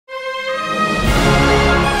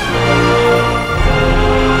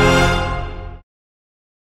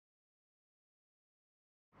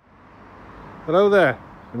Hello there,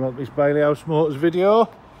 and welcome to this Bailey House Motors video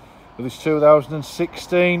with this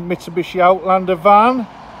 2016 Mitsubishi Outlander van.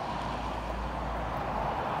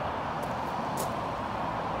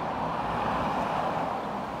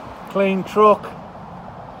 Clean truck,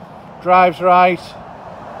 drives right,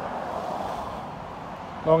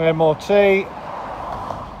 long MOT,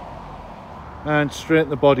 and straighten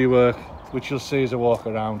the bodywork, which you'll see as I walk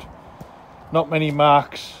around. Not many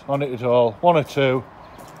marks on it at all, one or two,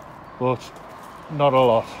 but not a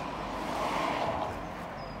lot.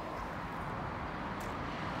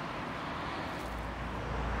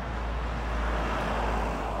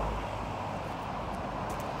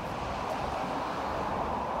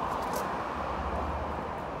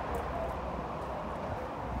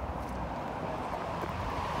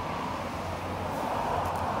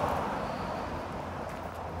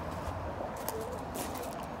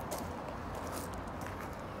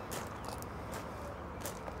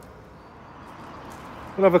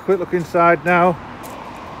 We'll have a quick look inside now.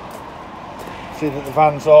 See that the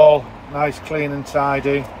van's all nice, clean and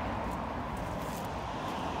tidy.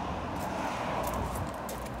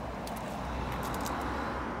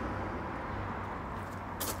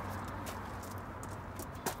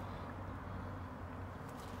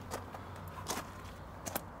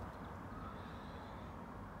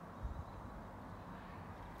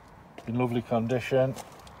 In lovely condition.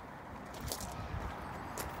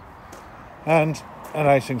 And a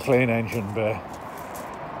nice and clean engine bay.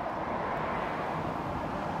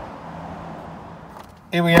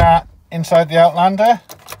 Here we are inside the Outlander.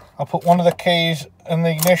 I'll put one of the keys in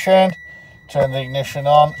the ignition, turn the ignition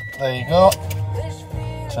on, there you go.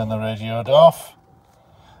 Turn the radio off,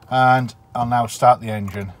 and I'll now start the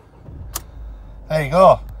engine. There you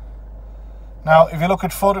go. Now if you look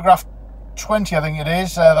at photograph 20, I think it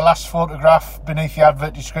is, the last photograph beneath the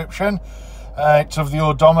advert description, it's of the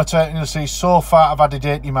odometer, and you'll see so far I've added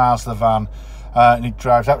 80 miles to the van, and it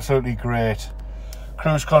drives absolutely great.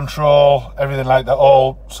 Cruise control, everything like that,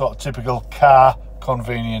 all sort of typical car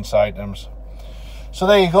convenience items. So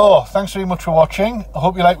there you go. Thanks very much for watching. I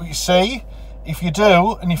hope you like what you see. If you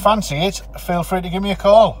do and you fancy it, feel free to give me a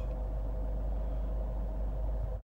call.